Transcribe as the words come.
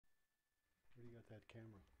at that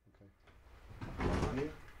camera. Okay.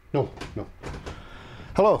 No, no.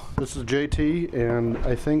 Hello, this is JT, and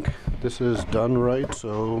I think this is done right.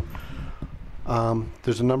 So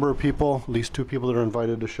there's a number of people, at least two people that are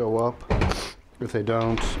invited to show up. If they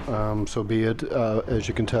don't, so be it. As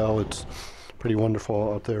you can tell, it's pretty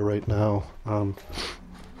wonderful out there right now. I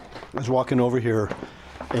was walking over here,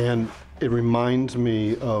 and it reminds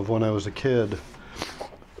me of when I was a kid,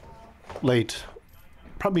 late,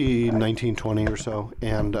 probably 1920 or so,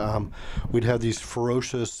 and we'd have these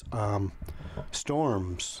ferocious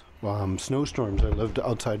storms, snowstorms. I lived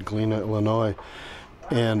outside Galena, Illinois,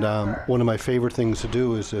 and one of my favorite things to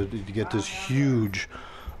do is to get this huge,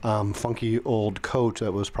 funky old coat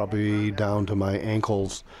that was probably down to my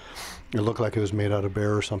ankles. It looked like it was made out of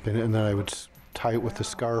bear or something, and then I would tie it with the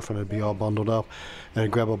scarf, and I'd be all bundled up, and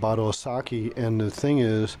I'd grab a bottle of sake. And the thing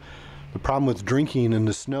is, the problem with drinking in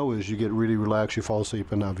the snow is you get really relaxed, you fall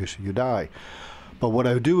asleep, and obviously you die. But what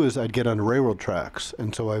I would do is I'd get on the railroad tracks,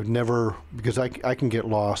 and so I would never, because I can get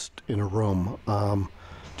lost in a room.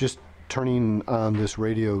 Just turning on this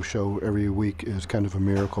radio show every week is kind of a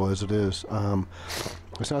miracle as it is.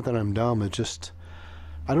 It's not that I'm dumb, it just,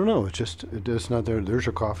 I don't know, it's not there. There's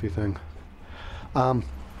your coffee thing.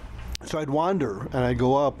 So I'd wander, and I'd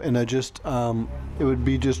go up, and it would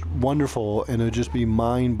be just wonderful, and it would just be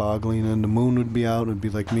mind-boggling, and the moon would be out, and it'd be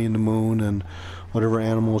like me and the moon, and whatever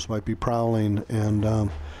animals might be prowling, and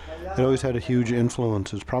it always had a huge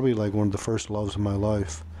influence. It's probably like one of the first loves of my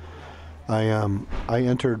life. I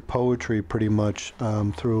entered poetry pretty much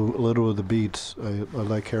through Little of the Beats. I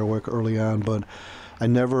like Kerouac early on, but I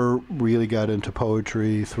never really got into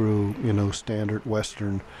poetry through, standard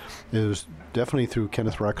Western. It was definitely through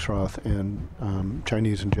Kenneth Rexroth and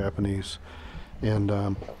Chinese and Japanese. And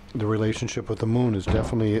the relationship with the moon is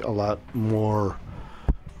definitely a lot more,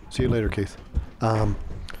 see you later, Keith, a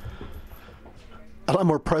lot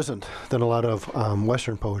more present than a lot of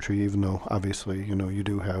Western poetry, even though obviously, you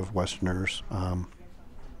do have Westerners,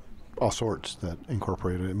 all sorts that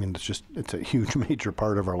incorporate it. I mean, it's a huge major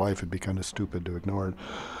part of our life. It'd be kind of stupid to ignore it.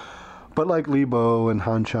 But like Li Bo and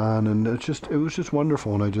Han Chan, and it was just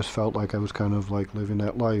wonderful, and I just felt like I was kind of like living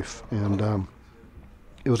that life, and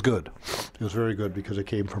it was good. It was very good because it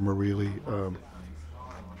came from a really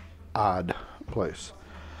odd place.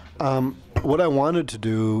 What I wanted to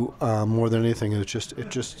do more than anything is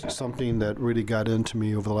just something that really got into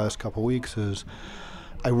me over the last couple of weeks is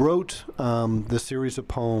I wrote this series of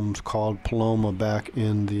poems called Paloma back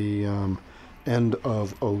in the end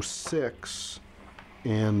of '06,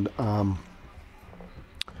 and a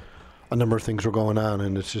number of things were going on,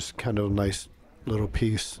 and it's just kind of a nice little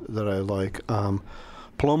piece that I like.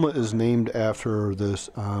 Paloma is named after this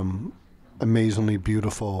amazingly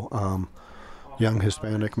beautiful young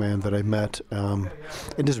Hispanic man that I met in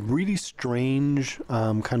this really strange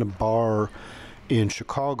kind of bar in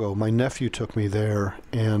Chicago. My nephew took me there,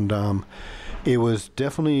 and it was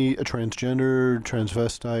definitely a transgender,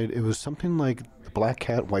 transvestite. It was something like Black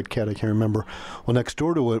Cat, White Cat, I can't remember. Well, next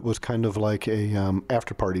door to it was kind of like a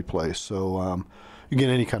after-party place, so you get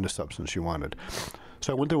any kind of substance you wanted.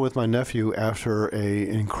 So I went there with my nephew after a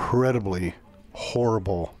incredibly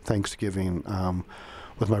horrible Thanksgiving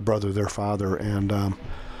with my brother, their father, and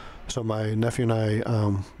so my nephew and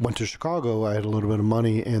I went to Chicago. I had a little bit of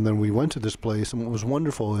money, and then we went to this place, and what was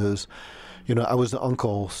wonderful is, I was the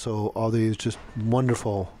uncle, so all these just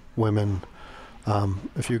wonderful women,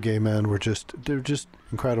 a few gay men they're just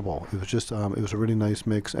incredible. It was just, it was a really nice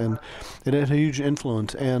mix, and it had a huge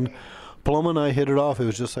influence, and Paloma and I hit it off. It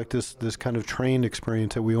was just like this kind of train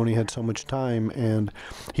experience that we only had so much time, and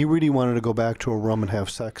he really wanted to go back to a room and have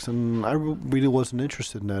sex, and I really wasn't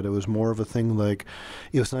interested in that. It was more of a thing like,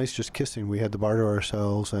 it was nice just kissing. We had the bar to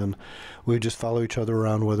ourselves, and we would just follow each other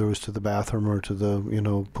around, whether it was to the bathroom or to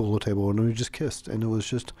the, pool table, and we just kissed, and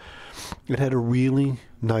it had a really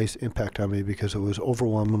nice impact on me because it was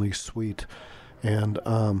overwhelmingly sweet, and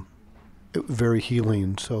very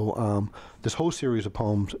healing. So this whole series of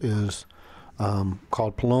poems is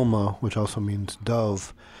called Paloma, which also means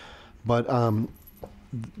dove. But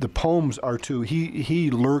the poems are too. He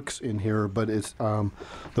lurks in here, but it's the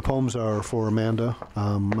poems are for Amanda,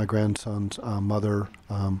 my grandson's mother,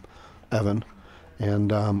 Evan,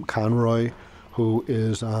 and Conroy, who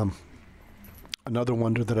is another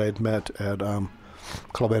wonder that I had met at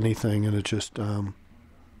Club Anything, and it just.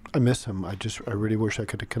 I miss him. I really wish I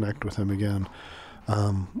could connect with him again.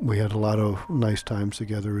 We had a lot of nice times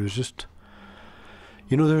together. It was just,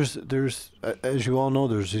 there's, as you all know,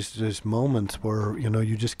 there's these moments where,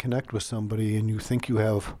 you just connect with somebody and you think you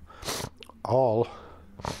have all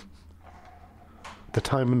the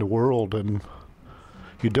time in the world, and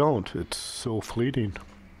You don't. It's so fleeting.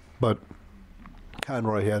 But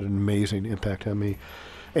Conroy had an amazing impact on me.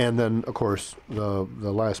 And then, of course, the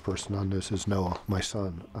last person on this is Noah, my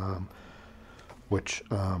son, which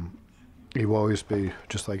he will always be,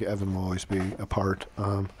 just like Evan will always be, a part.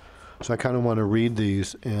 So I kind of want to read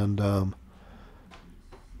these, and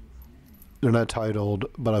they're not titled,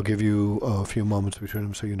 but I'll give you a few moments between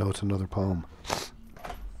them so you know it's another poem.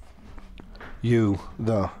 You,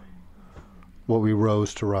 what we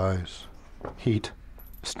rose to rise, heat,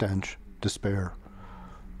 stench, despair,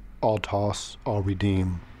 all toss, all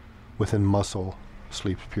redeem, within muscle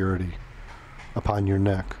sleeps purity, upon your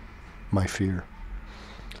neck, my fear.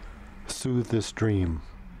 Soothe this dream,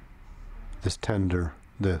 this tender,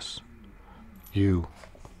 this, you,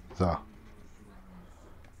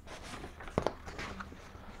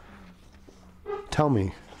 Tell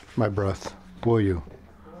me, my breath, will you?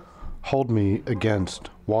 Hold me against,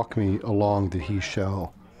 walk me along the he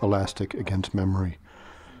shell, elastic against memory.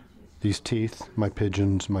 These teeth, my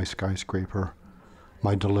pigeons, my skyscraper,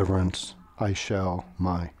 my deliverance, I shall,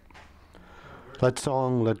 my. Let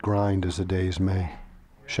song, let grind as the days may.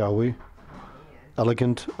 Shall we?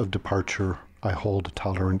 Elegant of departure, I hold a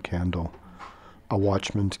tolerant candle, a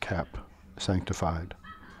watchman's cap, sanctified.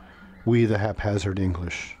 We the haphazard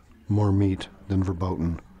English, more meat than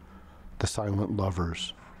verboten, the silent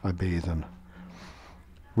lovers I bathe in.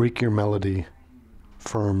 Wreak your melody,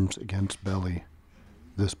 firms against belly,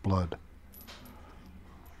 this blood.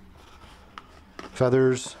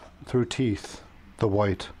 Feathers through teeth, the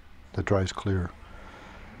white that dries clear.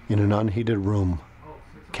 In an unheated room,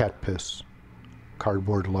 cat piss,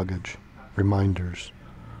 cardboard luggage, reminders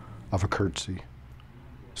of a curtsy,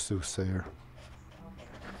 soothsayer.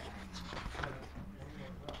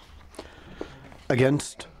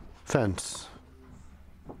 Against fence,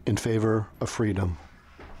 in favor of freedom.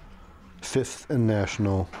 Fifth and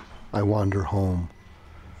National, I wander home.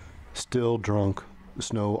 Still drunk, the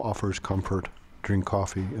snow offers comfort, drink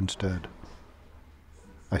coffee instead.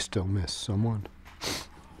 I still miss someone.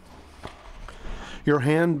 Your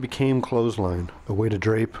hand became clothesline, a way to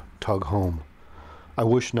drape, tug home. I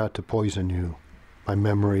wish not to poison you, my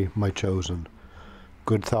memory, my chosen.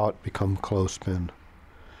 Good thought become clothespin.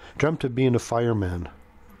 Dreamt of being a fireman,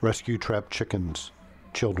 rescue trapped chickens,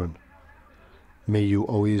 children. May you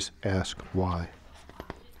always ask why.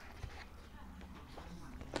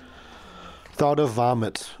 Thought of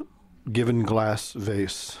vomit, given glass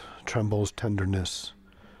vase, trembles tenderness.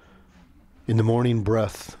 In the morning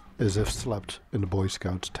breath, as if slept in a Boy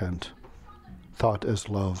Scout's tent. Thought as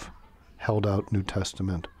love, held out New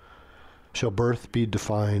Testament. Shall birth be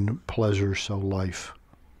defined, pleasure shall life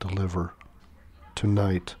deliver.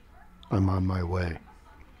 Tonight, I'm on my way.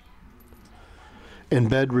 In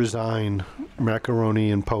bed resign,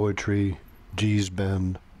 macaroni and poetry, G's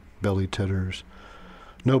bend, belly titters.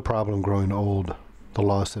 No problem growing old, the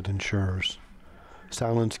loss it ensures.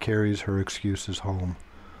 Silence carries her excuses home,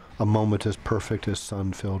 a moment as perfect as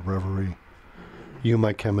sun-filled reverie. You,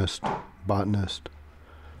 my chemist, botanist,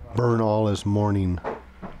 burn all as morning,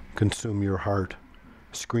 consume your heart.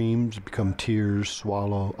 Screams become tears,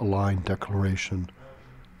 swallow a line declaration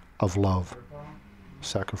of love,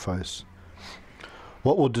 sacrifice.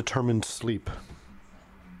 What will determine sleep?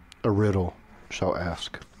 A riddle shall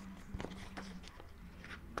ask.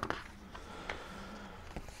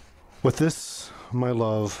 With this, my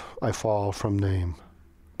love, I fall from name.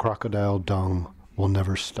 Crocodile dung will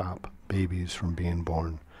never stop babies from being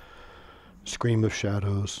born. Scream of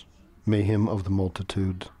shadows, mayhem of the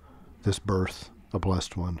multitude, this birth, a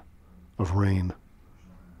blessed one, of rain,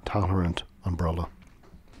 tolerant umbrella.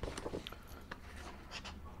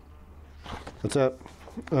 That's it.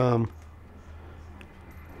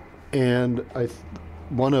 And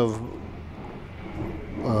one of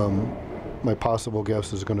my possible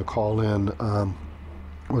guests is going to call in.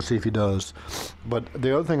 We'll see if he does. But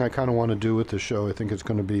the other thing I kind of want to do with this show, I think it's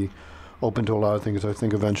going to be open to a lot of things. I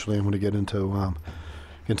think eventually I'm going to get into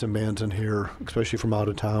some bands in here, especially from out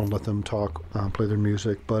of town, let them talk, play their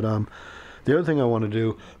music. But the other thing I want to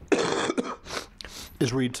do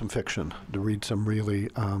is read some fiction, to read some really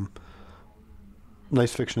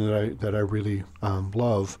nice fiction that I really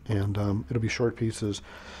love, and it'll be short pieces.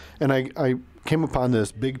 And I came upon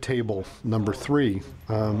this Big Table #3.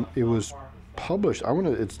 It was published.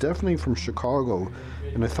 It's definitely from Chicago,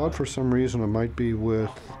 and I thought for some reason it might be with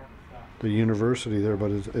the university there,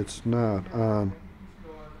 but it's not.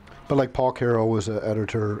 But like Paul Carroll was an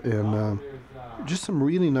editor, and just some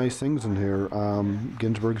really nice things in here.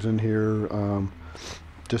 Ginsberg's in here.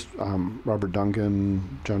 Robert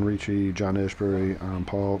Duncan, John Ricci, John Ashbery,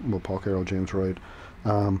 Paul Carroll, James Wright.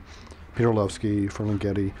 Peterlovsky,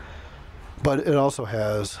 Ferlinghetti. But it also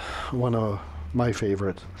has one of my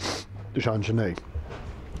favorites, Jean Genet.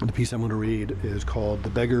 The piece I'm going to read is called The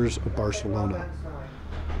Beggars of Barcelona.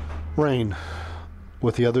 Rain.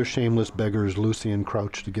 With the other shameless beggars, Lucien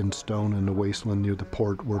crouched against stone in the wasteland near the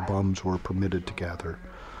port where bums were permitted to gather.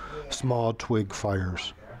 Small twig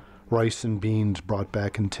fires. Rice and beans brought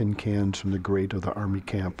back in tin cans from the grate of the army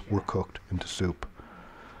camp were cooked into soup.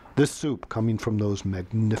 This soup, coming from those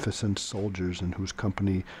magnificent soldiers in whose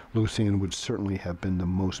company Lucien would certainly have been the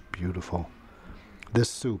most beautiful. This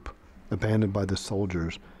soup, abandoned by the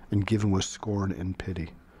soldiers and given with scorn and pity.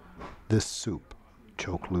 This soup,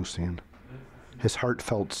 choked Lucien. His heart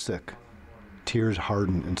felt sick. Tears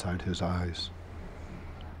hardened inside his eyes.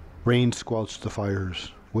 Rain squelched the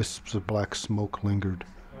fires. Wisps of black smoke lingered.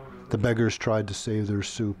 The beggars tried to save their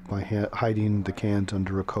soup by hiding the cans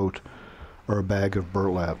under a coat or a bag of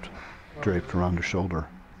burlap draped around their shoulder.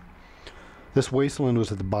 This wasteland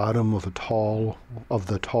was at the bottom of the tall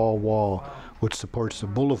wall which supports the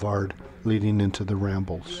boulevard leading into the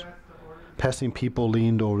Rambles. Passing people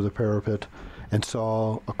leaned over the parapet and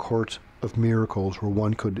saw a court of miracles where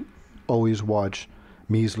one could always watch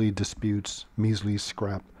measly disputes, measly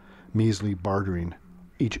scrap, measly bartering.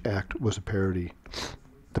 Each act was a parody.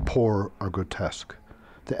 The poor are grotesque.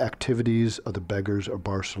 The activities of the beggars of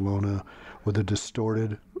Barcelona were the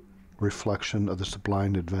distorted reflection of the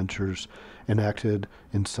sublime adventures enacted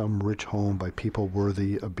in some rich home by people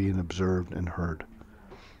worthy of being observed and heard.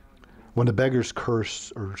 When the beggars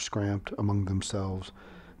cursed or scamped among themselves,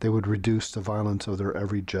 they would reduce the violence of their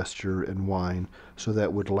every gesture and whine so that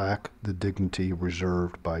it would lack the dignity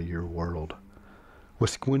reserved by your world. With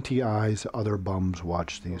squinty eyes, other bums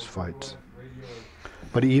watched these fights.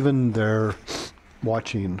 But even their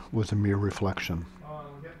watching was a mere reflection.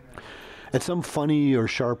 At some funny or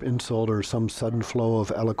sharp insult or some sudden flow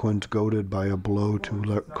of eloquence goaded by a blow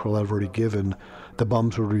too cleverly given, the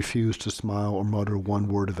bums would refuse to smile or mutter one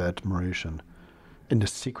word of admiration. In the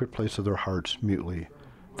secret place of their hearts, mutely,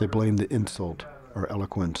 they blamed the insult or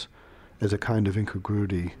eloquence as a kind of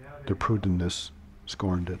incongruity. Their prudentness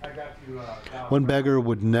scorned it. One beggar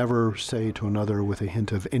would never say to another with a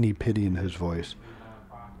hint of any pity in his voice,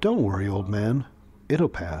 "Don't worry, old man, it'll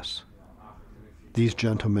pass." These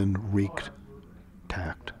gentlemen reeked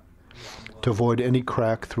tact. To avoid any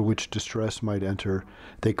crack through which distress might enter,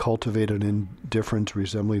 they cultivated indifference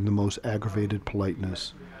resembling the most aggravated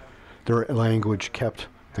politeness. Their language kept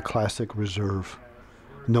the classic reserve.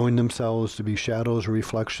 Knowing themselves to be shadows or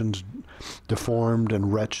reflections, deformed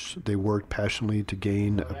and wretched, they worked passionately to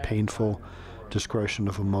gain a painful discretion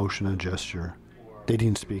of emotion and gesture. They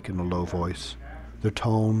didn't speak in a low voice. Their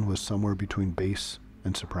tone was somewhere between bass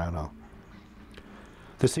and soprano.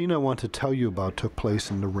 The scene I want to tell you about took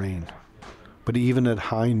place in the rain. But even at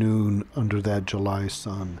high noon, under that July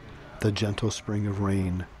sun, the gentle spring of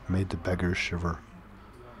rain made the beggars shiver.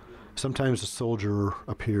 Sometimes a soldier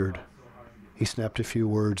appeared. He snapped a few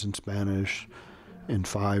words in Spanish, and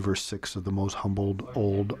 5 or 6 of the most humbled,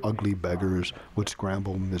 old, ugly beggars would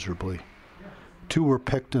scramble miserably. 2 were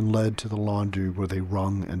picked and led to the laundry where they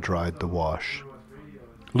wrung and dried the wash.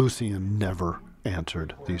 Lucien never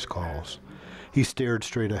answered these calls. He stared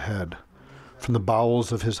straight ahead. From the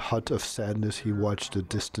bowels of his hut of sadness, he watched the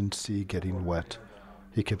distant sea getting wet.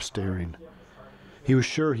 He kept staring. He was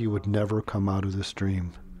sure he would never come out of this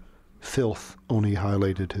dream. Filth only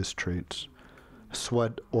highlighted his traits.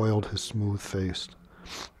 Sweat oiled his smooth face.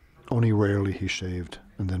 Only rarely he shaved,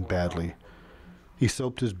 and then badly. He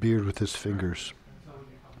soaped his beard with his fingers,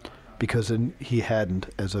 because he hadn't,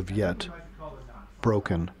 as of yet,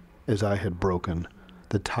 broken, as I had broken,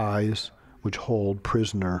 the ties which hold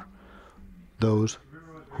prisoner those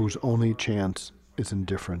whose only chance is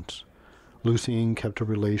indifference. Lucien kept a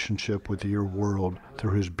relationship with your world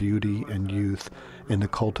through his beauty and youth and the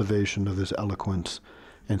cultivation of his eloquence,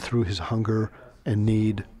 and through his hunger and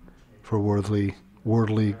need for worldly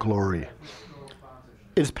glory.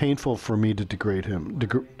 It is painful for me to degrade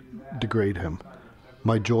him.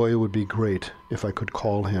 My joy would be great if I could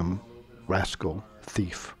call him rascal,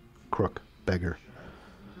 thief, crook, beggar.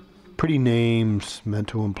 Pretty names meant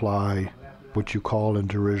to imply what you call in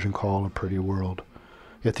derision call a pretty world.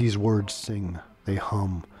 Yet these words sing, they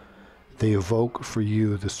hum, they evoke for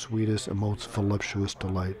you the sweetest and most voluptuous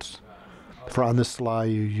delights. For on the sly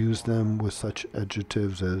you use them with such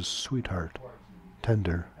adjectives as sweetheart,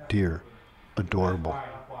 tender, dear, adorable,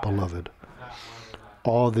 beloved.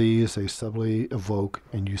 All these they subtly evoke,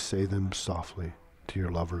 and you say them softly to your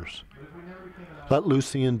lovers. Let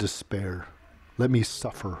Lucien despair. Let me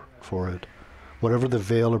suffer for it. Whenever the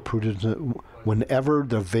veil of prudishness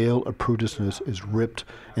is ripped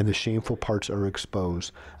and the shameful parts are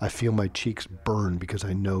exposed, I feel my cheeks burn because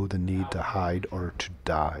I know the need to hide or to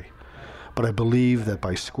die. But I believe that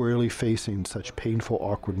by squarely facing such painful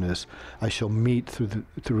awkwardness, I shall meet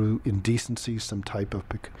through indecency some type of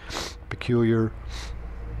peculiar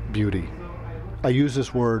beauty. I use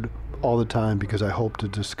this word all the time because I hope to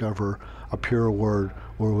discover a pure word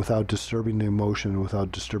where without disturbing the emotion and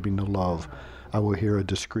without disturbing the love, I will hear a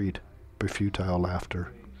discreet but futile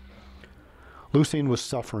laughter. Lucien was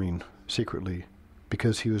suffering secretly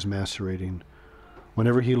because he was macerating.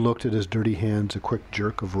 Whenever he looked at his dirty hands, a quick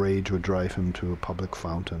jerk of rage would drive him to a public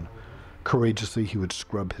fountain. Courageously, he would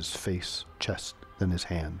scrub his face, chest, then his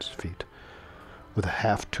hands, feet. With a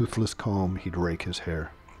half-toothless comb, he'd rake his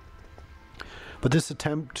hair. But this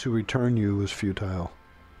attempt to return you was futile.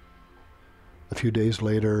 A few days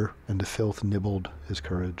later, and the filth nibbled his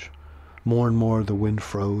courage. More and more the wind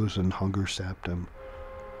froze and hunger sapped him.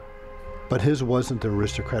 But his wasn't the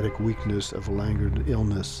aristocratic weakness of languid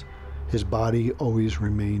illness. His body always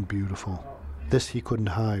remained beautiful. This he couldn't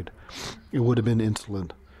hide. It would have been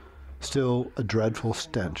insolent. Still, a dreadful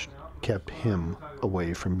stench kept him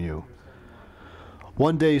away from you.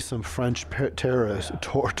 One day some French tourists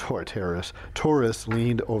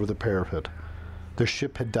leaned over the parapet. Their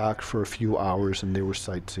ship had docked for a few hours and they were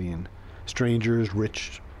sightseeing. Strangers,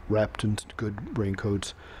 rich, wrapped in good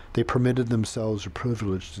raincoats, they permitted themselves the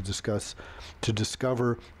privilege to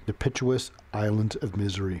discover the picturesque island of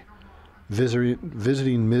misery.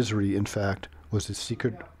 Visiting misery, in fact, was the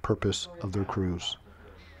secret purpose of their cruise.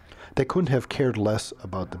 They couldn't have cared less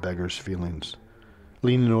about the beggars' feelings.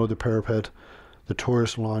 Leaning over the parapet, the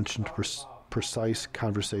tourists launched into precise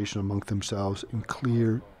conversation among themselves in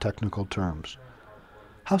clear technical terms.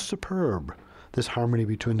 How superb, this harmony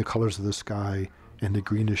between the colors of the sky and the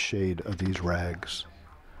greenish shade of these rags.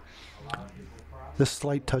 This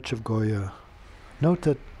slight touch of Goya. Note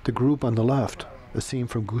that the group on the left, a scene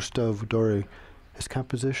from Gustave Doré, his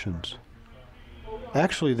compositions.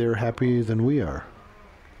 Actually, they're happier than we are.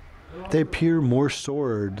 They appear more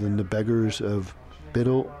sordid than the beggars of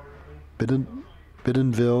Bidenville.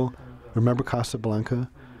 Remember Casablanca?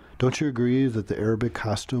 Don't you agree that the Arabic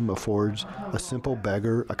costume affords a simple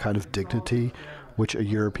beggar a kind of dignity which a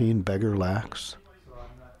European beggar lacks?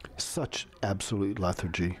 Such absolute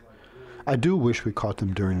lethargy. I do wish we caught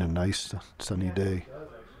them during a nice sunny day.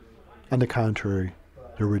 On the contrary,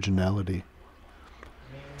 their originality.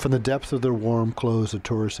 From the depth of their warm clothes, the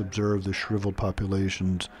tourists observed the shriveled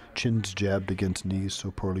populations, chins jabbed against knees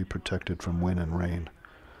so poorly protected from wind and rain.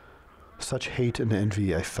 Such hate and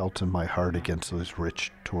envy I felt in my heart against those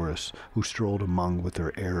rich tourists who strolled among with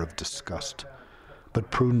their air of disgust.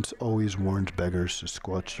 But prudence always warns beggars to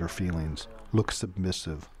squelch their feelings, look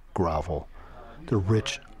submissive, grovel. The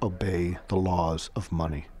rich obey the laws of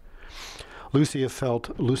money. Lucien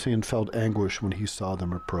felt anguish when he saw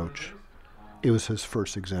them approach. It was his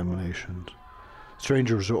first examination.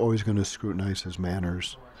 Strangers were always going to scrutinize his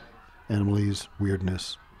manners, Emily's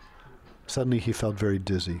weirdness. Suddenly he felt very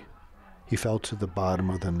dizzy. He fell to the bottom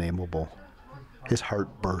of the nameable. His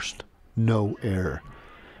heart burst. No air.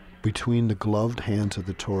 Between the gloved hands of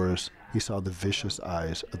the tourist, he saw the vicious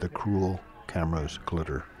eyes of the cruel cameras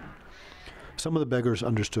glitter. Some of the beggars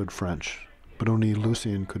understood French, but only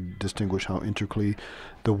Lucien could distinguish how intricately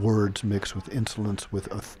the words mixed with insolence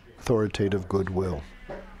with authoritative goodwill.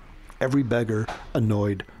 Every beggar,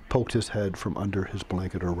 annoyed, poked his head from under his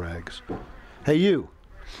blanket or rags. "Hey, you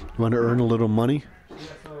want to earn a little money?"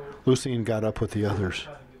 Lucien got up with the others.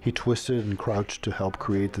 He twisted and crouched to help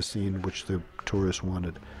create the scene which the tourist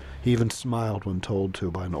wanted. He even smiled when told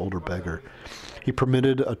to by an older beggar. He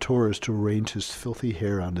permitted a tourist to arrange his filthy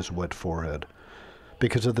hair on his wet forehead.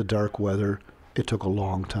 Because of the dark weather, it took a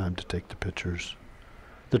long time to take the pictures.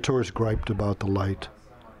 The tourists griped about the light,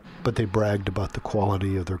 but they bragged about the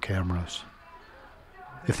quality of their cameras.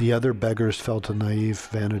 If the other beggars felt a naive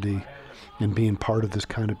vanity in being part of this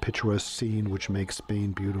kind of picturesque scene which makes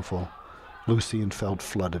Spain beautiful, Lucien felt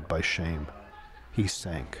flooded by shame. He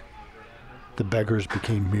sank. The beggars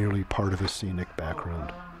became merely part of a scenic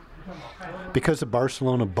background. Because the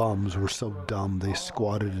Barcelona bums were so dumb, they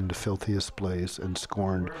squatted in the filthiest place and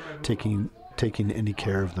scorned taking any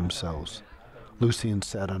care of themselves. Lucien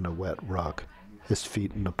sat on a wet rock, his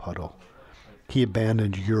feet in a puddle. He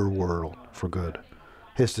abandoned your world for good.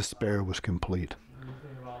 His despair was complete.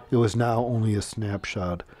 It was now only a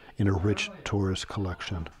snapshot in a rich tourist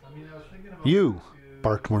collection. "You!"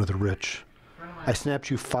 barked one of the rich. "I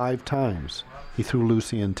snapped you 5 times. He threw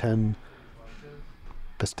Lucien 10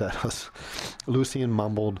 pesetas. Lucien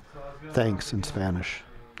mumbled thanks in Spanish.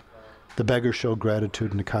 The beggars show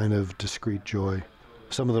gratitude in a kind of discreet joy.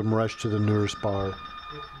 Some of them rush to the nearest bar.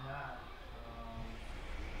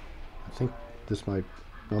 I think this might,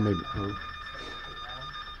 well, maybe.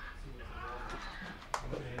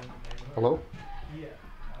 Hello?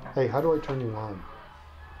 Hey, how do I turn you on?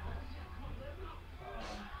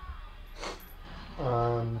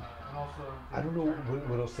 I don't know,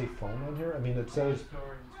 what it'll say phone on here? I mean, it says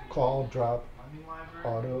call, drop,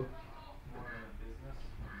 auto.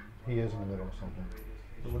 He is in the middle of something.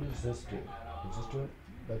 But what does this do? Does this do it?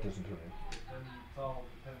 That doesn't do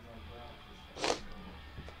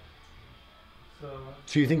it.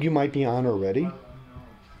 So you think you might be on already?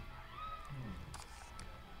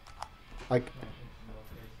 Like,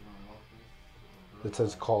 it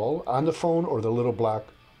says call on the phone or the little black?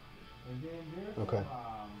 Okay.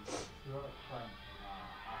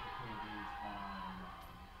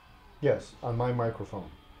 Yes, on my microphone.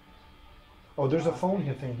 Oh, there's a phone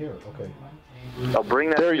thing here. Okay. I'll bring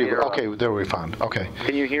that. There you go. Okay, there we found. Okay.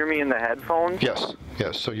 Can you hear me in the headphones? Yes.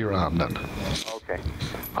 Yes. So you're on then. Okay.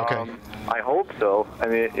 Okay. I hope so. I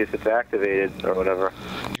mean, if it's activated or whatever.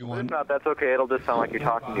 Do you want? If not, that's okay. It'll just sound like you're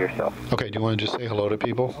talking to yourself. Okay. Do you want to just say hello to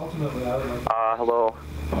people? Hello.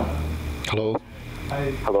 Hello.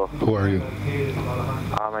 Hello. Who are you?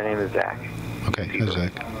 My name is Zach. Okay. Hi,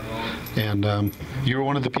 Zach. And you were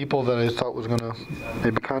one of the people that I thought was going to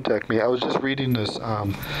maybe contact me. I was just reading this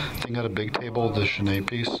thing at a big table, the Genet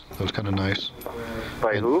piece. That was kind of nice.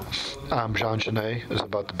 By who? Jean Genet is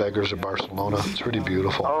about the beggars of Barcelona. It's really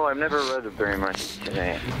beautiful. Oh, I've never read it very much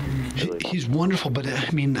today. He's wonderful, but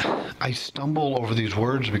I mean, I stumble over these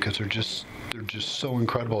words because they're just so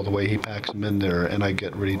incredible the way he packs them in there, and I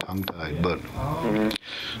get really tongue-tied. But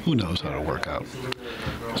who knows how to work out?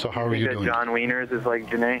 So how are you doing? John Wieners is like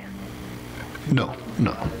Genet? No,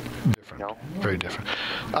 different. No? Very different.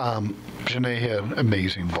 Genet had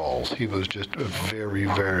amazing balls. He was just a very,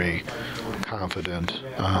 very confident,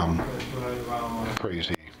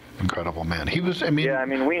 crazy, incredible man. He was, I mean... Yeah, I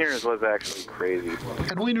mean, Wieners was actually crazy.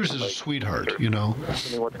 And Wieners is a sweetheart, you know? I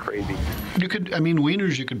mean, what's crazy?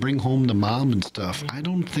 Wieners, you could bring home the mom and stuff. I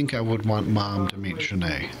don't think I would want mom to meet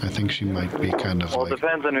Genet. I think she might be kind of Well, it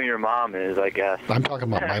depends on who your mom is, I guess. I'm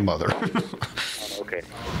talking about my mother. Okay,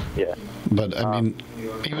 yeah. But, I mean,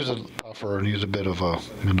 he was a tougher, and he was a bit of a,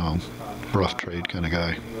 rough trade kind of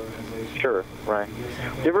guy. Sure, right.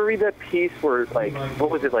 Did you ever read that piece where, like,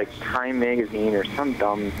 what was it, like Time Magazine or some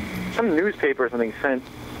newspaper or something sent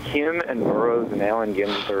him and Burroughs and Allen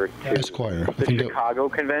Ginsberg to Esquire. the Chicago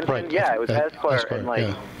convention? Right. Yeah, it was Esquire, and, like,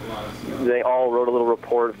 yeah. they all wrote a little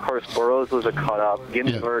report. Of course, Burroughs was a cut-up.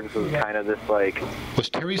 Ginsberg's was kind of this, like... Was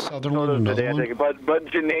Terry Sutherland another one?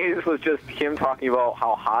 But Genet's was just him talking about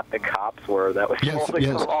how hot the cops were. That was And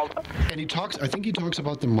I think he talks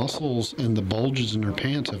about the muscles and the bulges in her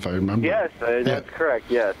pants, if I remember. Yes, that's correct.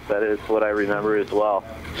 Yes, that is what I remember as well.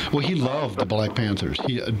 Well, he loved the Black Panthers.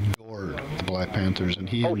 He adored the Black Panthers, and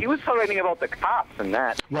he was writing about the cops and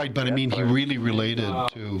that. Right, but I mean, he really related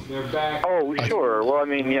to... Oh, sure. Well, I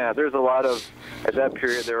mean, yeah, there's a lot of... At that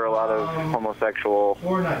period, there were a lot of homosexual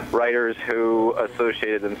writers who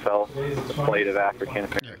associated themselves with the plight of African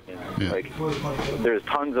Americans. Yeah. Like, there's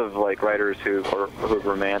tons of, like, writers who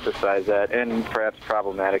romanticize that, and perhaps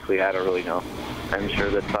problematically, I don't really know. I'm sure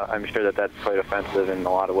that that's quite offensive in a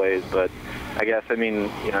lot of ways, but I guess, I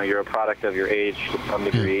mean, you're a product of your age to some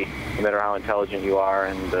degree, no matter how intelligent you are,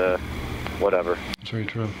 and whatever. That's very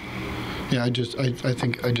true. Yeah, I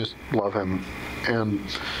think I just love him. And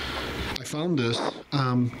I found this.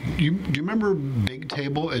 Do you remember Big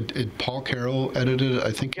Table? Paul Carroll edited it.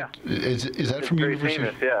 I think. Yeah. Is that from very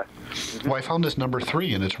University? Famous, yeah. Well, I found this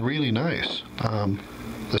 #3, and it's really nice.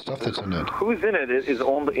 The stuff that's in it. Who's in it? Is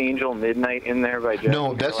Old Angel Midnight in there by Jeff?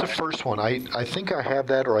 No, that's the first one. I think I have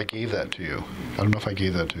that, or I gave that to you. I don't know if I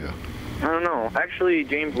gave that to you. I don't know. Actually,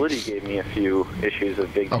 James Liddy gave me a few issues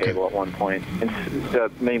of Big Table at one point,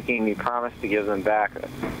 and making me promise to give them back.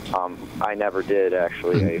 I never did,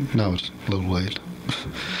 actually. No, it's a little late.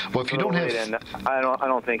 Well, if you don't have, and I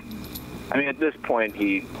don't think. I mean, at this point,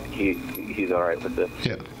 he's all right with it.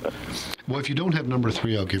 Yeah. Well, if you don't have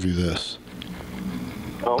 #3, I'll give you this.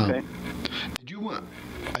 Oh, okay. Did you?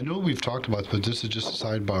 I know we've talked about this, but this is just a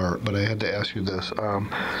sidebar. But I had to ask you this.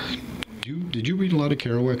 Did you read a lot of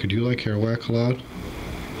Kerouac? Do you like Kerouac a lot,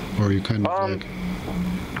 or are you kind of like?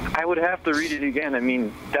 I would have to read it again. I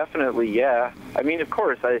mean, definitely, yeah. I mean, of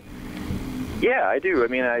course, I do. I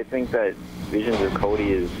mean, I think that Visions of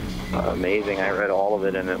Cody is amazing. I read all of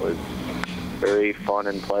it, and it was very fun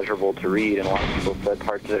and pleasurable to read. And a lot of people said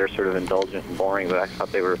parts of it are sort of indulgent and boring, but I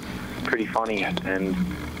thought they were pretty funny and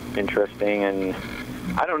interesting. And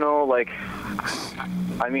I don't know, like,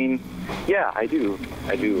 I mean, yeah, I do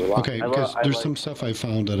a lot. Okay, because there's some stuff I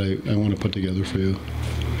found that I want to put together for you.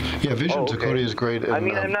 Yeah, Visions of Cody is great. And, I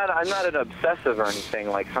mean, I'm not an obsessive or anything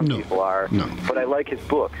like some No, people are. no. But I like his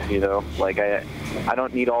books. You know, like I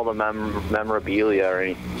don't need all the memorabilia or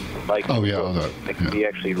anything. Like Oh, yeah, all books that, like he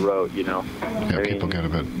actually wrote. You know. Yeah, I people mean, get a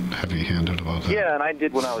bit heavy-handed about that. yeah, and I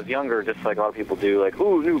did when I was younger, just like a lot of people do, like,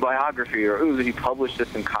 ooh, new biography, or ooh, he published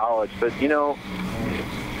this in college. But, you know,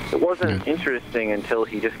 it wasn't interesting until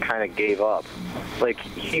he just kind of gave up. Like,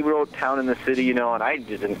 he wrote Town in the City, you know, and I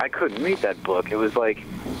couldn't read that book. It was, like,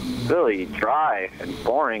 really dry and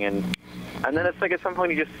boring, and then it's like at some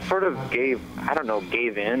point he just sort of gave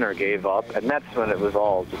in or gave up, and that's when it was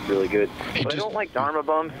all just really good. But I don't like Dharma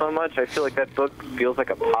Bums so much. I feel like that book feels like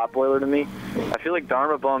a potboiler to me. I feel like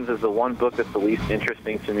Dharma Bums is the one book that's the least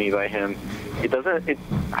interesting to me by him.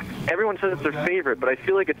 Everyone says it's their favorite, but I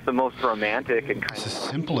feel like it's the most romantic and kind It's of the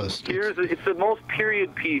simplest. it's the most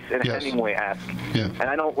period piece and Yes. Hemingway-esque. Yeah. And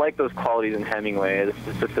I don't like those qualities in Hemingway. It's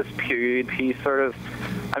just this period piece sort of.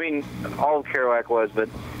 I mean, all of Kerouac was, but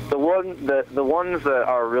the ones that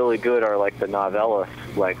are really good are like the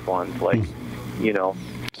novella-like ones, like you know,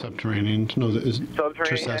 Subterranean. No, is Subterranean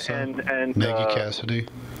Tristessa? and Maggie Cassidy.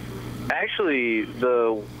 actually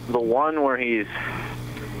the one where he's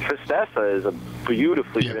Tristessa is a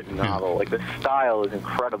beautifully written novel. Like the style is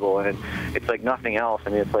incredible, and it's like nothing else. I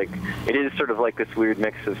mean, it is sort of like this weird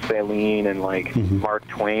mix of Celine and like Mark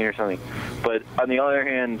Twain or something. But on the other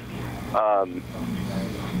hand,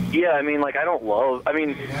 yeah, I mean, like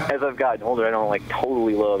as I've gotten older, I don't like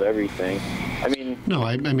totally love everything. I mean, No,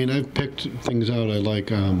 I mean, I've picked things out. I liked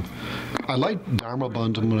Dharma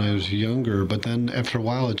Bundle when I was younger, but then after a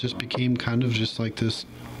while, it just became kind of just like this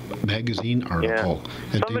magazine article.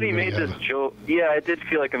 yeah. Somebody made this joke. Yeah, it did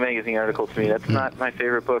feel like a magazine article to me. That's not my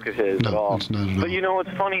favorite book of his at all. It's not at all. But you know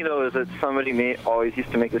what's funny though is that somebody always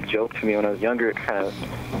used to make this joke to me when I was younger. It kind of,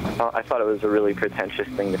 I thought it was a really pretentious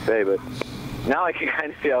thing to say, but now I can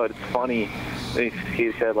kind of see how it's funny.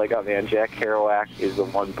 He said like, "Oh man, Jack Kerouac is the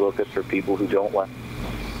one book that's for people who don't like."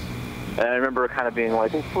 And I remember kind of being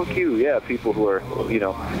like, well, fuck you, yeah, people who are, you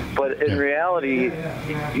know. But in reality,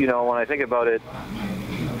 you know, when I think about it,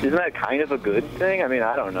 isn't that kind of a good thing? I mean,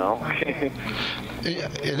 I don't know.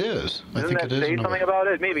 It is. I Doesn't think that it is. say in a something way. about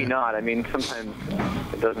it? Maybe not. I mean, sometimes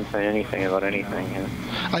it doesn't say anything about anything. Yeah.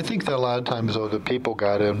 I think that a lot of times, though, the people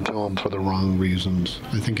got into them for the wrong reasons.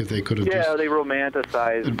 I think if they could have Yeah, just they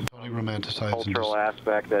romanticize totally romanticized and cultural just,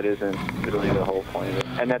 aspect that isn't really the whole point of it.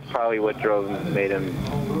 And that's probably what made him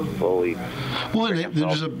slowly. well, and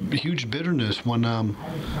there's a huge bitterness when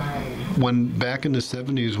back in the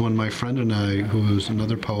 70s, when my friend and I, who was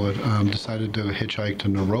another poet, decided to hitchhike to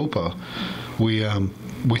Naropa, we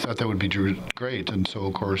thought that would be great, and so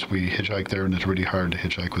of course we hitchhiked there, and it's really hard to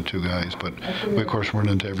hitchhike with two guys, but we of course run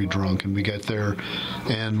into every drunk, and we get there,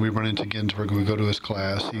 and we run into Ginsberg, we go to his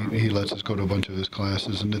class, he lets us go to a bunch of his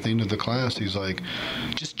classes, and at the end of the class, he's like,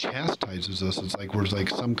 just chastises us. It's like we're like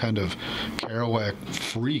some kind of Kerouac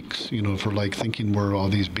freaks, you know, for like thinking we're all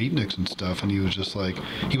these beatniks and stuff, and he was just like,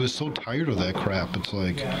 he was so tired of that crap. It's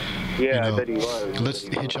like, Yeah, you know, I bet he was. let's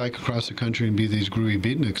hitchhike across the country and be these groovy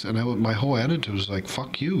beatniks. And my whole attitude was like,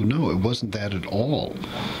 fuck you. No, it wasn't that at all.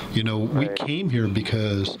 You know, we came here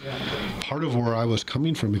because part of where I was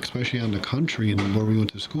coming from, especially on the country and where we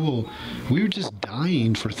went to school, we were just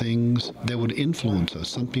dying for things that would influence us,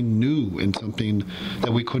 something new and something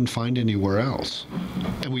that we couldn't find anywhere else.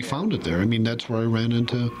 And we found it there. I mean, that's where I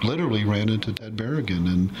literally ran into Ted Berrigan.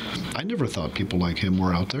 And I never thought people like him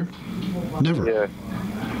were out there. Never. Yeah.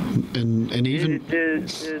 And even Did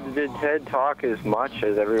Ted talk as much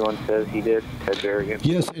as everyone says he did, Ted Berrigan?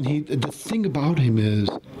 yes, and the thing about him is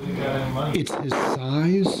it's his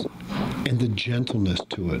size and the gentleness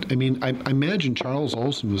to it. I mean, I imagine Charles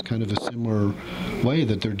Olson was kind of a similar way,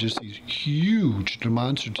 that they're just these huge,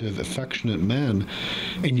 demonstrative, affectionate men,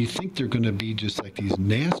 and you think they're going to be just like these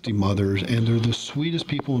nasty mothers, and they're the sweetest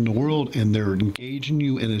people in the world, and they're engaging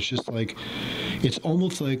you, and it's just like, it's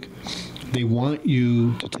almost like they want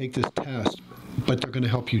you to take this test, but they're going to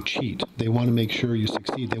help you cheat. They want to make sure you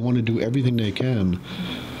succeed. They want to do everything they can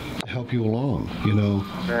to help you along, you know.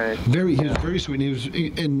 Right. He was very sweet.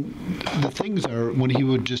 And the things are, when he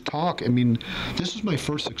would just talk, I mean, this was my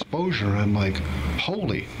first exposure. I'm like,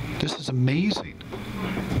 holy, this is amazing.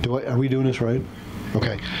 Are we doing this right?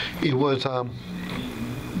 Okay. It was, it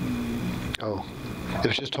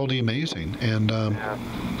was just totally amazing. And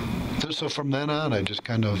so from then on, I just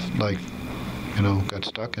kind of like, you know, got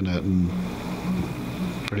stuck in it, and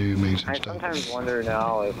pretty amazing I stuff. sometimes wonder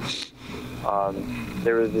now if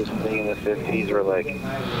there was this thing in the 50s where, like,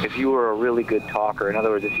 if you were a really good talker, in other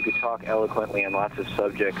words, if you could talk eloquently on lots of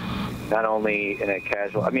subjects, not only in a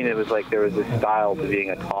casual, I mean, it was like there was this style to being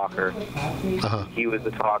a talker. He was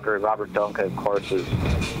the talker. Robert Duncan, of course, was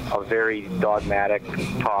a very dogmatic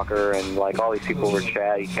talker, and like all these people were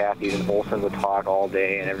chatty Cathy and Olsen would talk all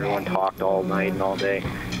day, and everyone talked all night and all day.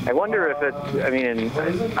 I wonder if it's, I mean, and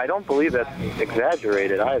I don't believe that's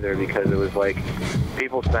exaggerated either, because it was like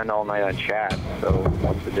people spend all night on chat, so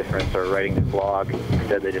what's the difference? Or writing a blog,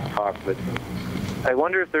 instead they just talk. But I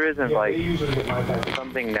wonder if there isn't like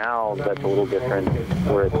something now that's a little different,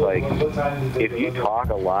 where it's like if you talk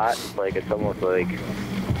a lot, like it's almost like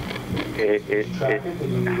it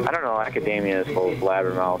I don't know, academia is full of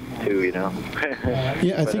blabbermouth too, you know.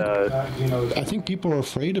 Yeah, I think people are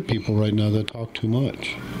afraid of people right now that talk too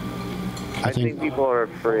much. I think people are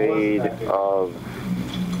afraid of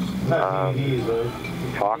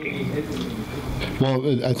talking.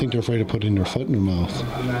 Well, I think they're afraid of putting their foot in their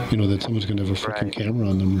mouth. You know, that someone's going to have a freaking camera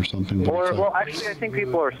on them or something. But Or, well, actually, I think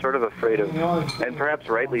people are sort of afraid of, and perhaps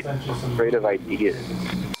rightly, afraid of ideas.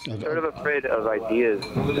 Sort of afraid of ideas,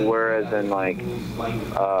 whereas in like,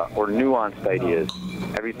 or nuanced ideas.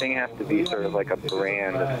 Everything has to be sort of like a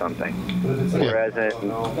brand of something. Whereas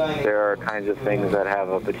there are kinds of things that have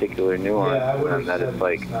a particular nuance, and that it's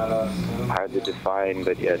like hard to define,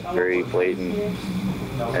 but yet very blatant.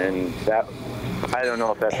 And that, I don't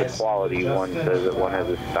know if that's a quality. One says that one has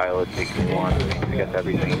a stylistic nuance. I guess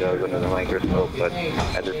everything does under the microscope, but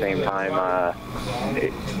at the same time,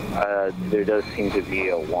 there does seem to be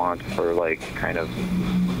a want for like kind of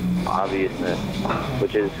obviousness,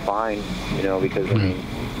 which is fine, you know, because I mean,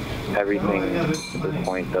 everything at this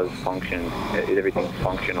point does function. Everything's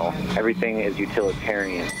functional. Everything is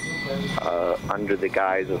utilitarian under the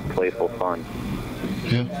guise of playful fun.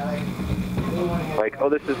 Yeah. Like, oh,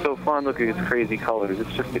 this is so fun, look at these crazy colors.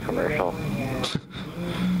 It's just a commercial.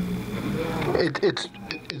 It's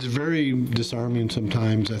very disarming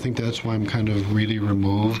sometimes. I think that's why I'm kind of really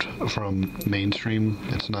removed from mainstream.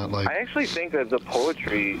 It's not like... I actually think that the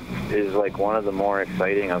poetry is like one of the more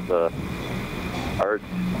exciting of the arts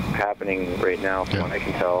happening right now, from what I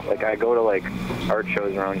can tell. Like, I go to like art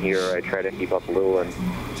shows around here. I try to keep up a little, and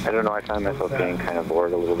I don't know, I find myself getting kind of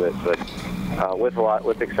bored a little bit, but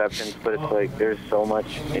with exceptions. But it's like there's so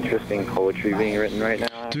much interesting poetry being written right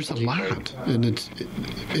now. There's a lot, and it's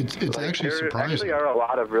like, actually surprising. There actually are a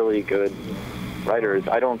lot of really good writers.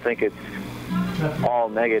 I don't think it's all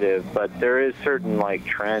negative, but there is certain like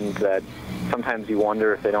trends that sometimes you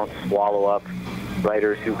wonder if they don't swallow up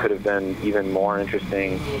writers who could have been even more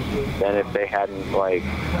interesting than if they hadn't like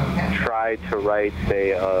tried to write, say,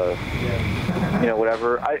 you know,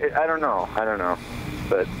 whatever. I don't know.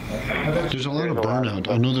 But there's a lot of burnout.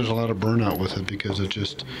 I know there's a lot of burnout with it, because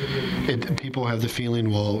people have the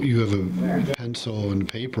feeling, well, you have a pencil and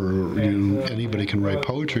paper, anybody can write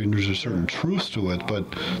poetry, and there's a certain truth to it, but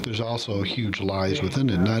there's also huge lies within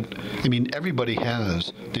it. I mean, everybody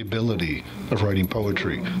has the ability of writing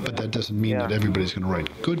poetry, but that doesn't mean that everybody's going to write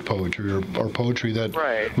good poetry or poetry that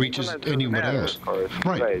reaches anyone else.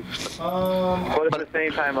 Right. But at the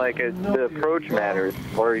same time, like the approach matters,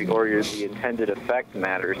 or the intended effect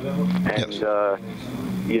matters, and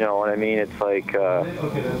you know what I mean. It's like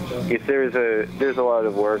if there's a lot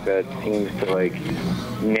of work that seems to like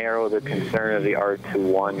narrow the concern of the art to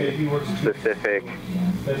one specific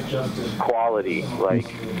quality,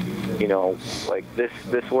 like, you know, like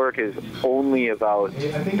this work is only about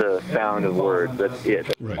the sound of words. That's it.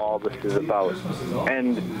 That's all this is about.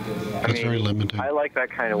 And I mean, very limiting. I like that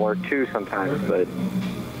kind of work too sometimes, but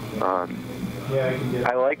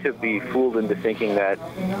I like to be fooled into thinking that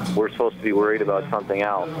we're supposed to be worried about something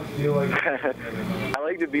else. I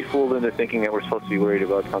like to be fooled into thinking that we're supposed to be worried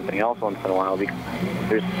about something else once in a while, because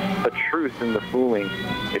there's a truth in the fooling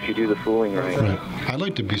if you do the fooling right. I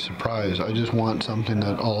like to be surprised. I just want something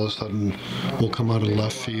that all of a sudden will come out of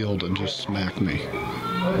left field and just smack me.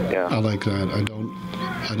 Yeah. I like that.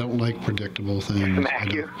 I don't like predictable things.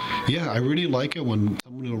 Smack you? Yeah, I really like it when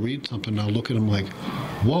someone will read something and I'll look at them like,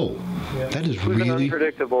 whoa, that is Who's an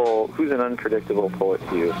unpredictable poet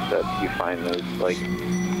to you that you find those, like,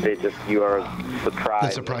 you are surprised?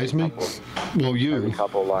 That surprised me? Well, you. A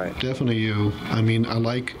couple lines. Definitely you. I mean, I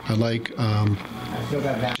like the way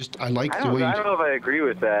I don't know if I agree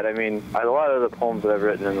with that. I mean, a lot of the poems that I've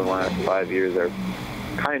written in the last 5 years are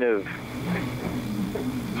kind of,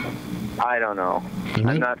 I don't know.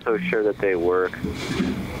 I'm not so sure that they work.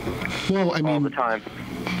 Well, I mean, all the time.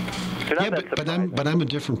 Yeah, but I'm a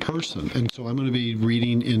different person, and so I'm going to be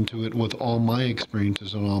reading into it with all my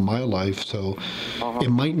experiences and all my life. So it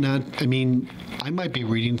might not. I mean, I might be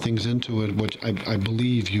reading things into it, which I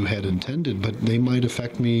believe you had intended, but they might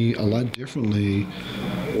affect me a lot differently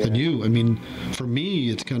than you. I mean, for me,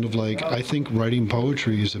 it's kind of like, I think writing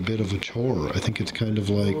poetry is a bit of a chore. I think it's kind of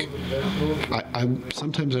like, I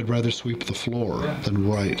sometimes I'd rather sweep the floor than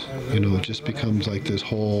write. You know, it just becomes like this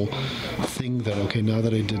whole thing that, okay, now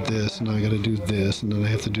that I did this, now I got to do this, and then I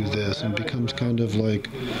have to do this, and it becomes kind of like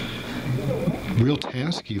real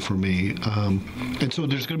tasky for me. And so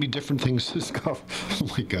there's going to be different things to discover. Oh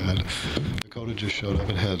my God. Dakota just showed up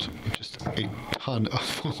and had just a ton of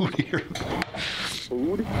food here.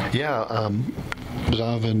 Food? Yeah,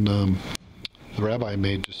 Zav and the rabbi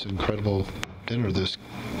made just incredible dinner. This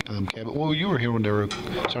cabbage. Well, you were here when they were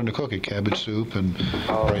starting to cook it. Cabbage soup and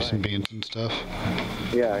rice and beans and stuff.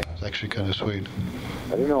 Yeah. It's actually kind of sweet.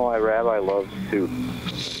 I don't know why Rabbi loves soup.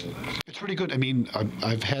 It's pretty good. I mean,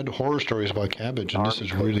 I've had horror stories about cabbage, and this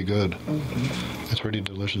is really good. It's really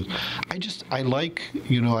delicious. I like,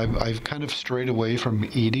 you know, I've kind of strayed away from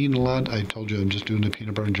eating a lot. I told you I'm just doing the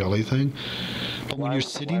peanut butter and jelly thing. But when you're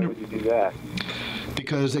sitting, why would you do that?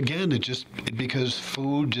 because again, because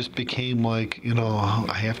food just became like, you know,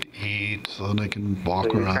 I have to eat so then I can walk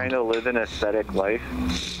So you're around. trying to live an ascetic life,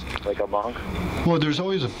 like a monk? Well, there's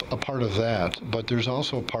always a part of that, but there's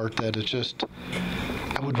also a part that it's just,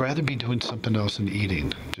 I would rather be doing something else than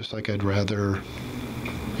eating. Just like I'd rather,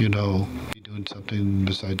 you know, be doing something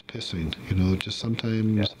besides pissing. You know, just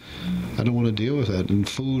sometimes I don't want to deal with that. And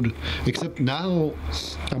food, except now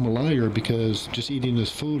I'm a liar because just eating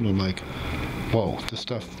this food, I'm like, whoa,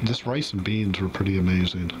 this rice and beans were pretty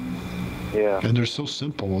amazing. Yeah. And they're so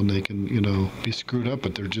simple and they can, you know, be screwed up,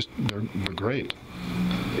 but they're great.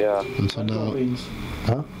 Yeah. And so now, beans.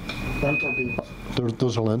 huh? Lentil beans.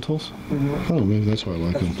 Those are lentils? Oh, maybe that's why I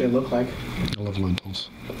like That's them. what they look like. I love lentils.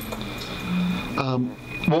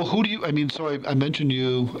 Well, who do you, I mean, so I mentioned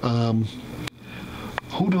you.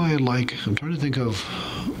 Who do I like? I'm trying to think of,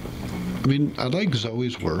 I mean, I like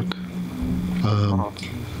Zoe's work. I'm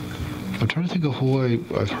trying to think of who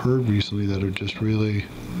I've heard recently that are just really,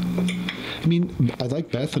 I mean, I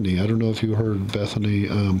like Bethany. I don't know if you heard Bethany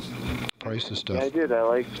Price's stuff. Yeah, I did. I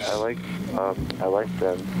like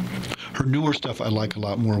them. Her newer stuff I like a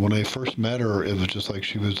lot more. When I first met her, it was just like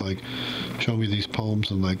she was like showing me these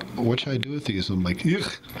poems and like, what should I do with these? And I'm like,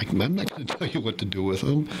 ugh, I'm not going to tell you what to do with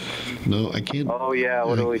them. No, I can't. Oh yeah,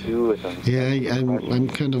 what do we do with them? Yeah, I'm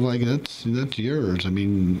kind of like, that's yours. I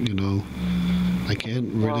mean, you know, I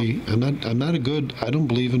can't really. I don't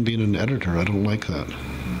believe in being an editor. I don't like that.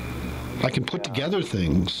 I can put together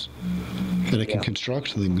things and I can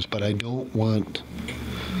construct things, but I don't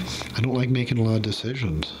like making a lot of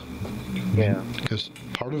decisions. Yeah. Because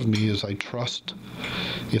part of me is I trust,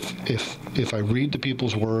 if I read the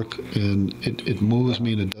people's work and it moves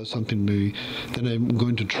me and it does something to me, then I'm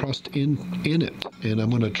going to trust in it, and I'm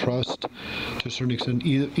going to trust to a certain extent,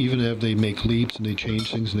 even if they make leaps and they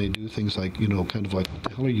change things and they do things like, you know, kind of like, what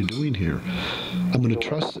the hell are you doing here? I'm going to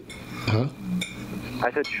trust, huh?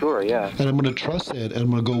 I said sure, yeah. And I'm going to trust that, and I'm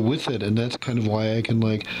going to go with it, and that's kind of why I can,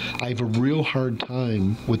 like, I have a real hard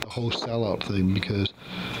time with the whole sellout thing, because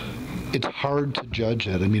it's hard to judge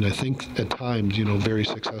it. I mean, I think at times, you know, very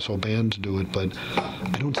successful bands do it, but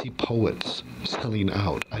I don't see poets selling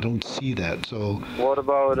out. I don't see that, so... What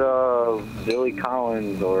about Billy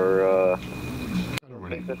Collins or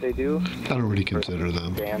things that they do? I don't really consider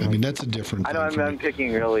them. I mean, that's a different I thing know for I'm me.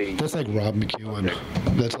 picking really... That's like Rob McEwen.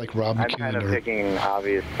 That's like Rob I'm McEwen. kind of or, picking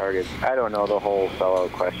obvious targets. I don't know, the whole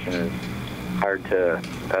sellout question is hard to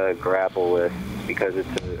grapple with because it's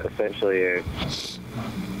essentially a...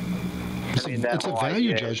 it's a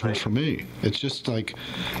value judgment for me. It's just like...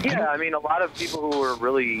 Yeah, I mean, a lot of people who are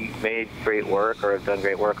really made great work or have done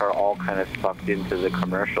great work are all kind of sucked into the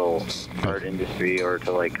commercial art industry or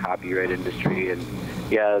to, like, copyright industry, and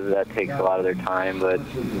yeah, that takes a lot of their time, but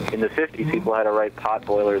in the 50s, people had to write pot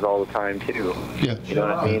boilers all the time, too. Yeah. You know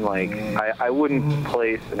what I mean? Like, I wouldn't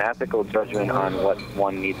place an ethical judgment on what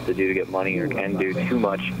one needs to do to get money or can do too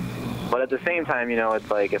much. But at the same time, you know,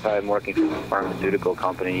 it's like if I'm working for a pharmaceutical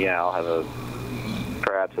company, yeah, I'll have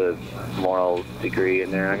perhaps a moral degree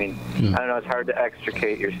in there. I mean, I don't know, it's hard to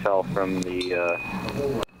extricate yourself from the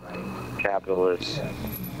capitalist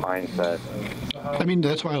mindset. I mean,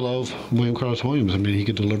 that's why I love William Carlos Williams. I mean, he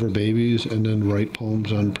could deliver babies and then write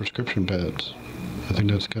poems on prescription pads. I think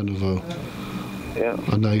that's kind of a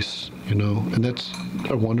nice, you know, and that's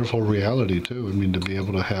a wonderful reality, too. I mean, to be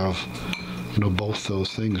able to have, you know, both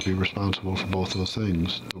those things, be responsible for both those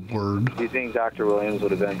things. The word. Do you think Dr. Williams would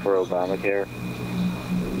have been for Obamacare?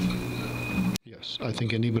 Yes, I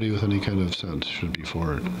think anybody with any kind of sense should be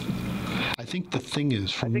for it. I think the thing is,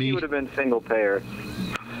 for I think me... he would have been single payer.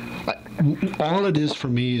 all it is for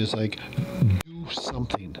me is like, do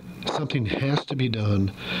something. Something has to be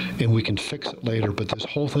done, and we can fix it later. But this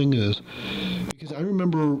whole thing is, because I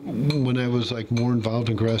remember when I was like more involved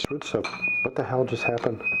in grassroots stuff. What the hell just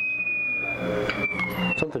happened?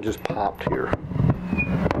 Something just popped here.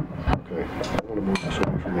 Okay, I want to move this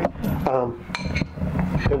away from me.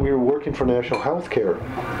 That we were working for National Health Care.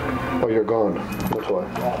 Oh, you're gone. That's why.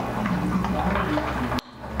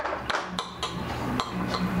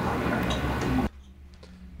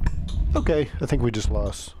 Okay, I think we just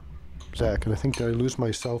lost Zach, and I think, did I lose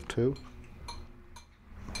myself too?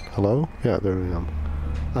 Hello? Yeah, there I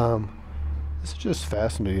am. This is just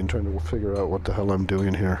fascinating, trying to figure out what the hell I'm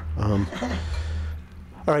doing here.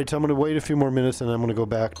 All right, so I'm going to wait a few more minutes, and I'm going to go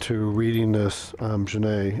back to reading this,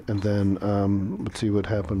 Janae, and then let's see what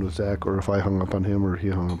happened with Zach, or if I hung up on him or he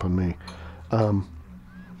hung up on me.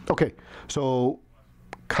 Okay, so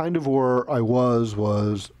kind of where I was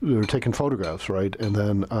they were taking photographs, right? And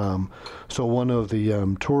then, so one of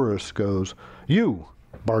the tourists goes, "You,"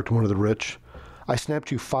 barked one of the rich. "I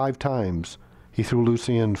snapped you 5 times." He threw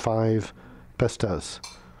Lucien 5 pestas.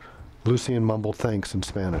 Lucien mumbled thanks in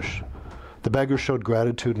Spanish. The beggars showed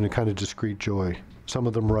gratitude and a kind of discreet joy. Some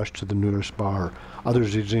of them rushed to the nearest bar.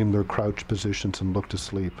 Others resumed their crouched positions and looked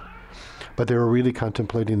asleep. But they were really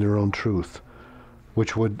contemplating their own truth,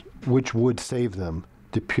 which would save them,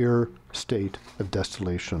 the pure state of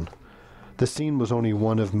desolation. The scene was only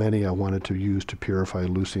one of many I wanted to use to purify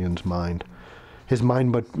Lucien's mind. His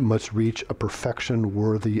mind must reach a perfection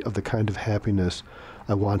worthy of the kind of happiness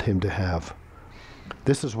I want him to have.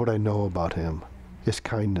 This is what I know about him: his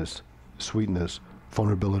kindness, sweetness,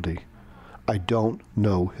 vulnerability. I don't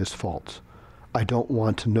know his faults. I don't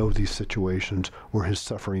want to know these situations where his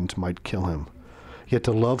sufferings might kill him. Yet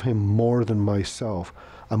to love him more than myself,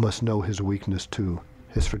 I must know his weakness too,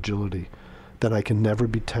 his fragility. Then I can never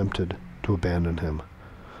be tempted to abandon him.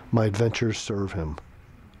 My adventures serve him.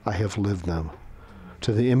 I have lived them.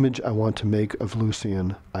 To the image I want to make of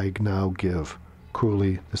Lucien, I now give,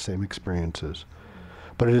 cruelly, the same experiences.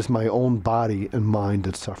 But it is my own body and mind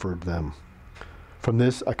that suffered them. From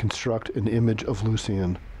this I construct an image of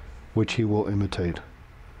Lucien, which he will imitate.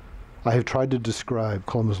 I have tried to describe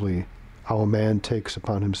clumsily how a man takes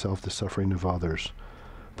upon himself the suffering of others,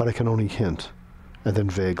 but I can only hint, and then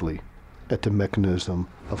vaguely, at the mechanism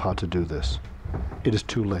of how to do this. It is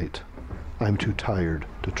too late. I am too tired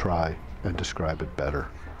to try and describe it better.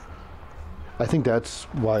 I think that's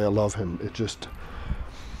why I love him. It just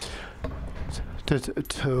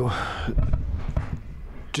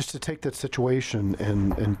to take that situation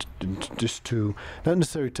and just to, not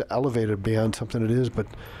necessarily to elevate it beyond something it is, but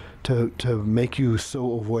to make you so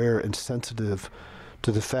aware and sensitive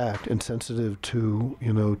to the fact, and sensitive to,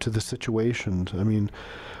 to the situations. I mean,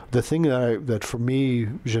 the thing that for me,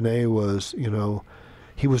 Genet was,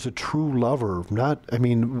 he was a true lover. Not, I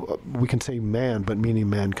mean, we can say man, but meaning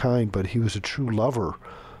mankind, but he was a true lover,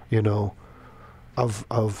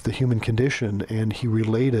 of the human condition, and he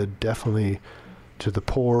related definitely to the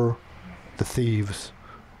poor, the thieves,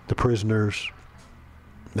 the prisoners,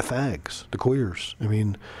 the fags, the queers. I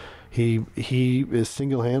mean, he is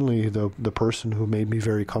single-handedly the person who made me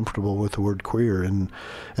very comfortable with the word queer, and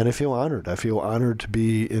I feel honored. I feel honored to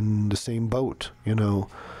be in the same boat. I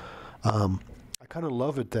kind of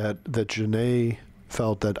love it that Genet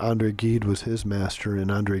felt that Andre Gide was his master,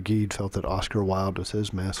 and Andre Gide felt that Oscar Wilde was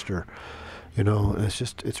his master. And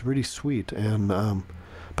it's really sweet. And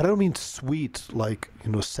but I don't mean sweet like,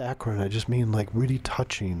 saccharine. I just mean like really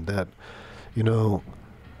touching, that,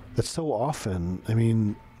 that's so often, I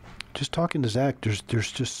mean, just talking to Zach, there's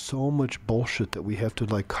just so much bullshit that we have to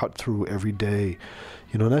like cut through every day,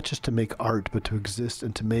 not just to make art, but to exist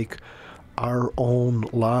and to make our own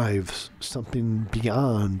lives something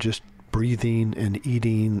beyond just breathing and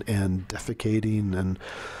eating and defecating, and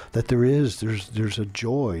that there's a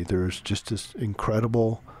joy, there's just this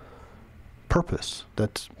incredible purpose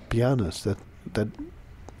that's beyond us, that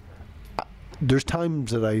there's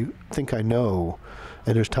times that I think I know,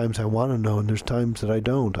 and there's times I want to know, and there's times that I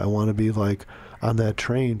don't. I want to be like on that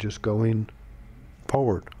train just going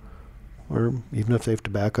forward, or even if they have to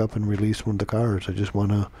back up and release one of the cars, I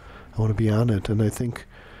want to be on it. And I think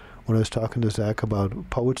when I was talking to Zach about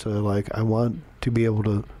poets that I like, I want to be able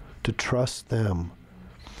to trust them,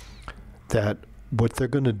 that what they're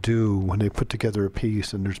going to do when they put together a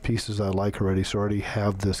piece, and there's pieces I like already, so I already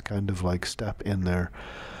have this kind of like step in there.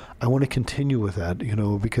 I want to continue with that,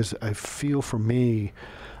 because I feel for me,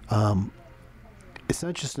 it's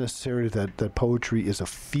not just necessarily that poetry is a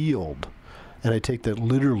field, and I take that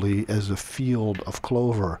literally as a field of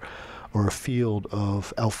clover or a field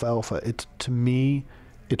of alfalfa. To me,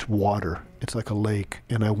 it's water. It's like a lake,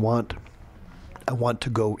 and I want to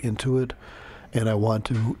go into it, and I want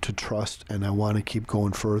to trust, and I want to keep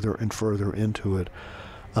going further and further into it.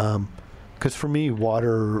 Because for me,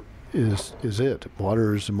 water is it.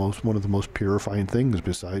 Water is one of the most purifying things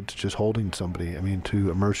besides just holding somebody. I mean, to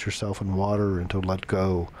immerse yourself in water and to let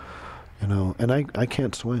go, And I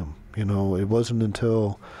can't swim. It wasn't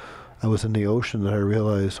until I was in the ocean that I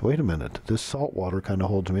realized, wait a minute, this salt water kind of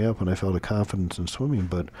holds me up, and I felt a confidence in swimming.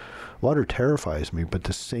 But water terrifies me, but at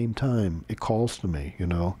the same time, it calls to me,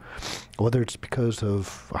 Whether it's because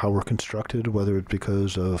of how we're constructed, whether it's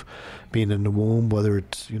because of being in the womb, whether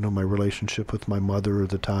it's, my relationship with my mother or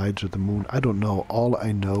the tides or the moon, I don't know. All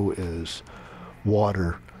I know is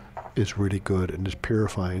water is really good and is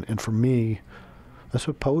purifying. And for me, that's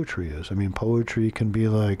what poetry is. I mean, poetry can be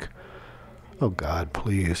like, oh God,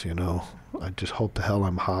 please, I just hope the hell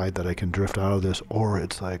I'm high that I can drift out of this. Or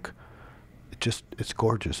it's like, it's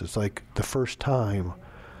gorgeous. It's like the first time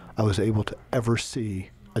I was able to ever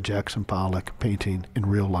see a Jackson Pollock painting in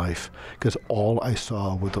real life, because all I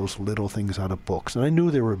saw were those little things out of books. And I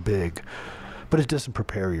knew they were big, but it doesn't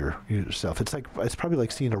prepare yourself. It's probably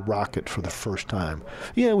like seeing a rocket for the first time.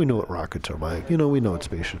 Yeah, we know what rockets are like. We know what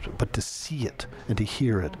spaceships are. But to see it and to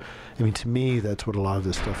hear it, I mean, to me, that's what a lot of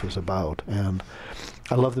this stuff is about. And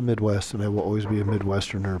I love the Midwest, and I will always be a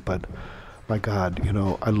Midwesterner, but my God,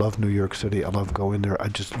 I love New York City. I love going there. I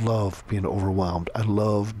just love being overwhelmed. I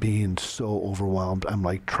love being so overwhelmed. I'm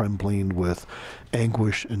like trembling with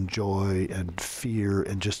anguish and joy and fear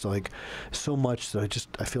and just like so much that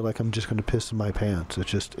I feel like I'm just going to piss in my pants.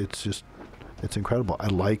 It's incredible. I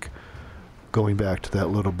like going back to that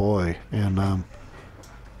little boy and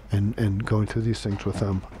going through these things with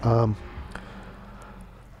him.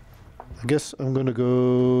 I guess I'm going to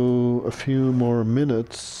go a few more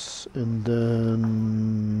minutes and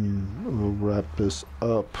then we'll wrap this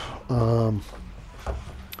up.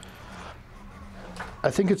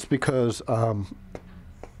 I think it's because I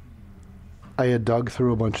had dug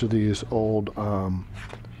through a bunch of these old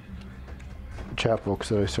chapbooks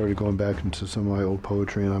that I started going back into some of my old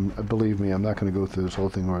poetry, and believe me, I'm not going to go through this whole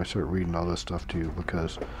thing where I start reading all this stuff to you,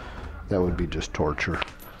 because that would be just torture.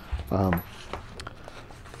 But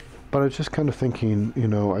I was just kind of thinking,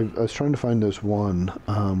 I was trying to find this one,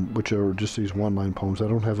 which are just these one-line poems. I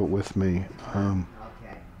don't have it with me.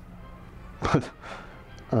 But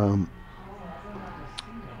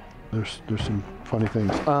there's some funny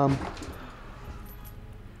things.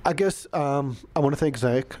 I guess I want to thank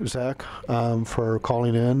Zach for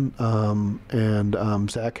calling in. And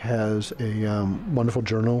Zach has a wonderful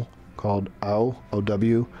journal called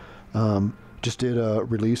OW. Just did a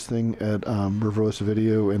release thing at Riverwest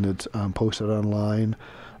Video, and it's posted online.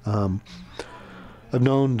 I've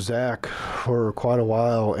known Zach for quite a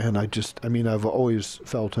while, and I've always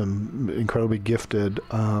felt him incredibly gifted.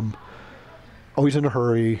 Always in a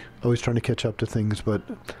hurry, always trying to catch up to things, but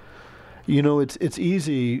it's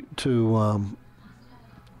easy to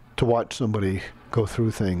watch somebody go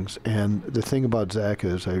through things. And the thing about Zach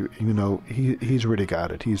is, he's really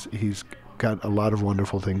got it. He's got a lot of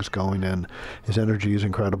wonderful things going, and his energy is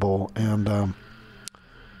incredible, and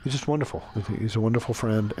he's just wonderful. He's a wonderful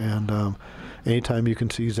friend, and anytime you can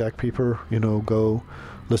see Zach Pieper, go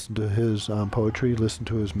listen to his poetry, listen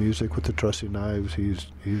to his music with the Trusty Knives. He's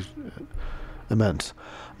immense.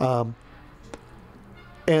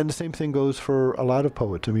 And the same thing goes for a lot of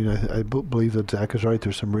poets. I mean, I believe that Zach is right.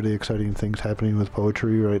 There's some really exciting things happening with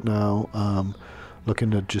poetry right now.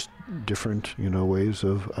 Looking at just different, ways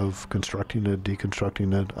of constructing it,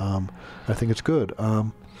 deconstructing it. I think it's good.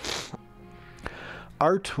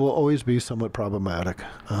 Art will always be somewhat problematic.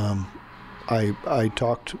 I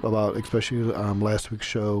talked about, especially last week's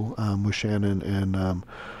show with Shannon and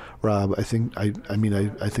Rob. I think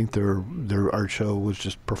their art show was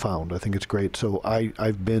just profound. I think it's great. So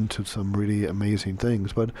I've been to some really amazing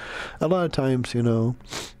things, but a lot of times,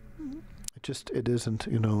 it isn't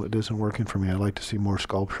working for me. I like to see more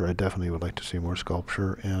sculpture. I definitely would like to see more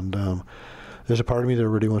sculpture. And there's a part of me that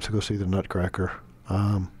really wants to go see the Nutcracker.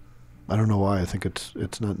 I don't know why. I think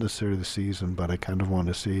it's not necessarily the season, but I kind of want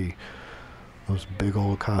to see those big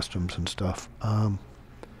old costumes and stuff.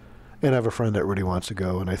 And I have a friend that really wants to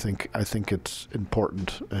go, and I think it's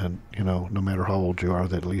important. And no matter how old you are,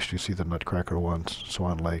 that at least you see the Nutcracker once,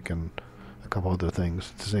 Swan Lake, and a couple other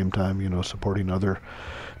things. At the same time, supporting other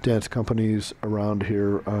dance companies around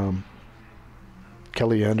here.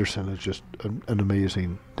 Kelly Anderson is just an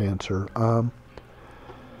amazing dancer.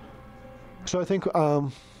 So I think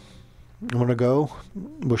I'm going to go.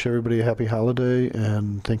 Wish everybody a happy holiday,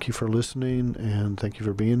 and thank you for listening, and thank you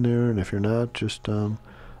for being there. And if you're not, just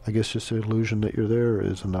I guess just the illusion that you're there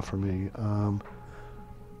is enough for me.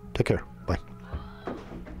 Take care.